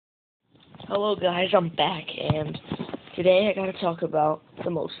Hello guys, I'm back, and today I gotta talk about the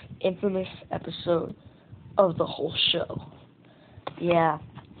most infamous episode of the whole show. Yeah,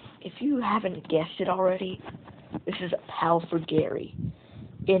 if you haven't guessed it already, this is a pal for Gary.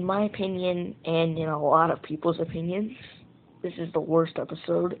 In my opinion, and in a lot of people's opinions, this is the worst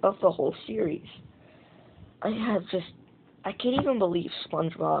episode of the whole series. I can't even believe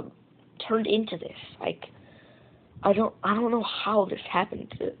SpongeBob turned into this. I don't know how this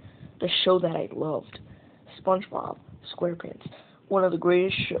happened to the show that I loved, SpongeBob SquarePants, one of the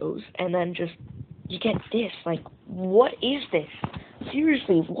greatest shows, and then just you get this. What is this?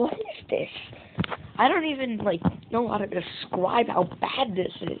 Seriously, what is this? I don't even know how to describe how bad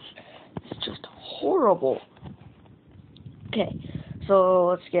this is. It's just horrible. Okay, so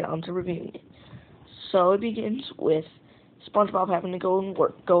let's get on to reviewing it. So it begins with SpongeBob having to go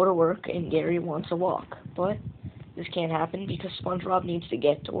to work, and Gary wants a walk, but this can't happen because SpongeBob needs to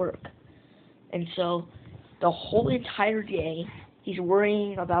get to work. And so the whole entire day, he's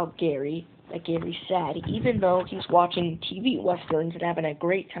worrying about Gary, that Gary's sad, even though he's watching TV westerns and having a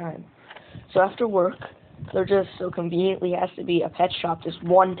great time. So after work, there just so conveniently has to be a pet shop this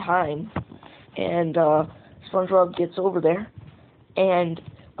one time, and SpongeBob gets over there, and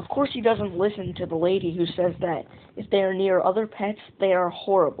of course he doesn't listen to the lady who says that if they are near other pets, they are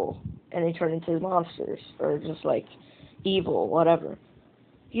horrible, and they turn into monsters, or just evil, whatever.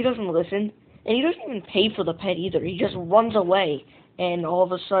 He doesn't listen, and he doesn't even pay for the pet either. He just runs away, and all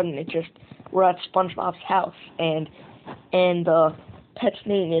of a sudden we're at SpongeBob's house, and the pet's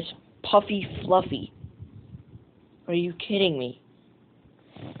name is Puffy Fluffy. Are you kidding me?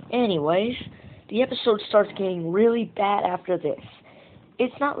 Anyways, the episode starts getting really bad after this.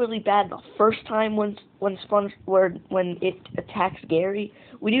 It's not really bad the first time when it attacks Gary.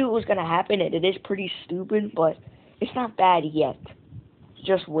 We knew it was gonna happen, and it is pretty stupid, but it's not bad yet.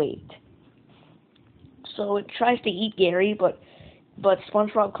 Just wait. So it tries to eat Gary, but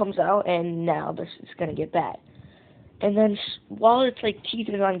SpongeBob comes out, and now this is gonna get bad. And then while it's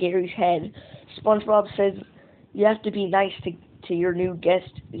teething on Gary's head, SpongeBob says, "You have to be nice to your new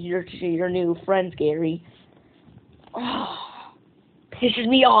guest, to your new friends, Gary." Oh, pisses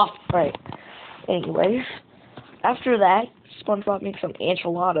me off. Right. Anyways, after that, SpongeBob makes some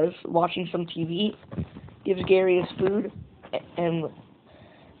enchiladas, watching some TV, gives Gary his food, and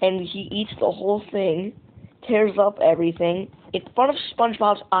he eats the whole thing, tears up everything in front of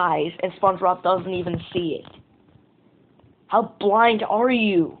SpongeBob's eyes, and SpongeBob doesn't even see it. How blind are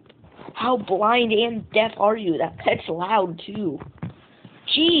you? How blind and deaf are you? That pet's loud, too.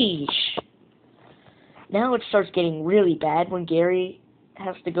 Jeez. Now it starts getting really bad when Gary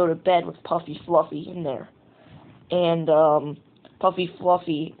has to go to bed with Puffy Fluffy in there. And Puffy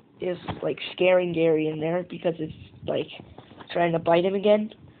Fluffy is scaring Gary in there because it's trying to bite him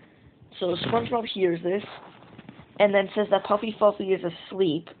again. So SpongeBob hears this and then says that Puffy Fluffy is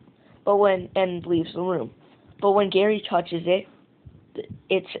asleep, and leaves the room. But when Gary touches it,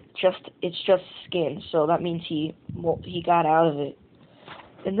 it's just skin. So that means he got out of it.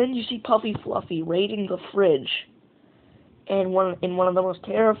 And then you see Puffy Fluffy raiding the fridge, and in one of the most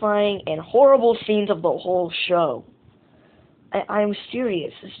terrifying and horrible scenes of the whole show. I'm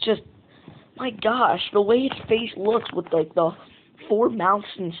serious. It's just, my gosh, the way its face looks with the 4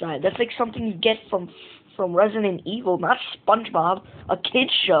 mouths inside. That's something you get from Resident Evil, not SpongeBob, a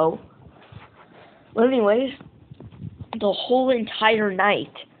kid's show. But anyways, the whole entire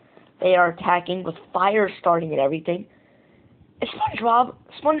night they are attacking with fire starting and everything. And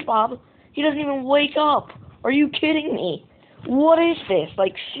SpongeBob, he doesn't even wake up. Are you kidding me? What is this?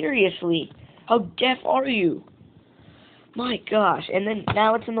 Seriously, how deaf are you? My gosh. And then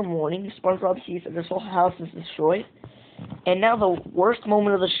now it's in the morning. SpongeBob sees that this whole house is destroyed. And now the worst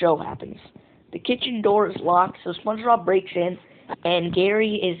moment of the show happens. The kitchen door is locked, so SpongeBob breaks in, and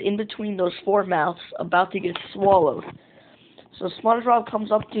Gary is in between those 4 mouths, about to get swallowed. So SpongeBob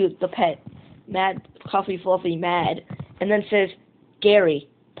comes up to the pet, Puffy Fluffy mad, and then says, "Gary,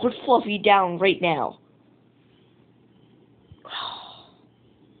 put Fluffy down right now."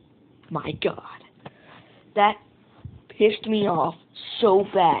 My God. That pissed me off so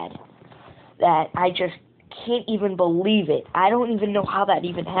bad that I just can't even believe it. I don't even know how that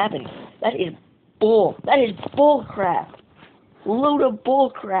even happened. That is bull. That is bull crap. Load of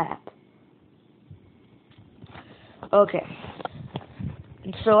bull crap. Okay.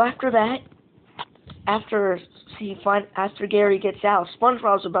 And so after that, after Gary gets out,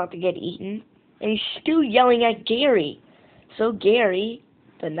 SpongeBob's about to get eaten, and he's still yelling at Gary. So Gary,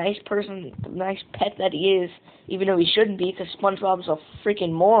 the nice pet that he is, even though he shouldn't be, because SpongeBob's a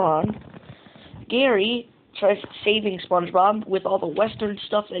freaking moron, Gary tries saving SpongeBob with all the Western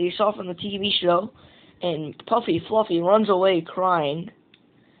stuff that he saw from the TV show, and Puffy Fluffy runs away crying,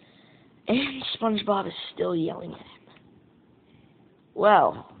 and SpongeBob is still yelling at him.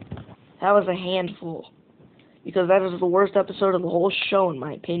 Well, that was a handful, because that was the worst episode of the whole show, in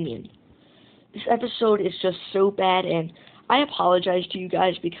my opinion. This episode is just so bad, and I apologize to you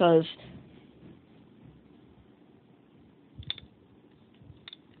guys because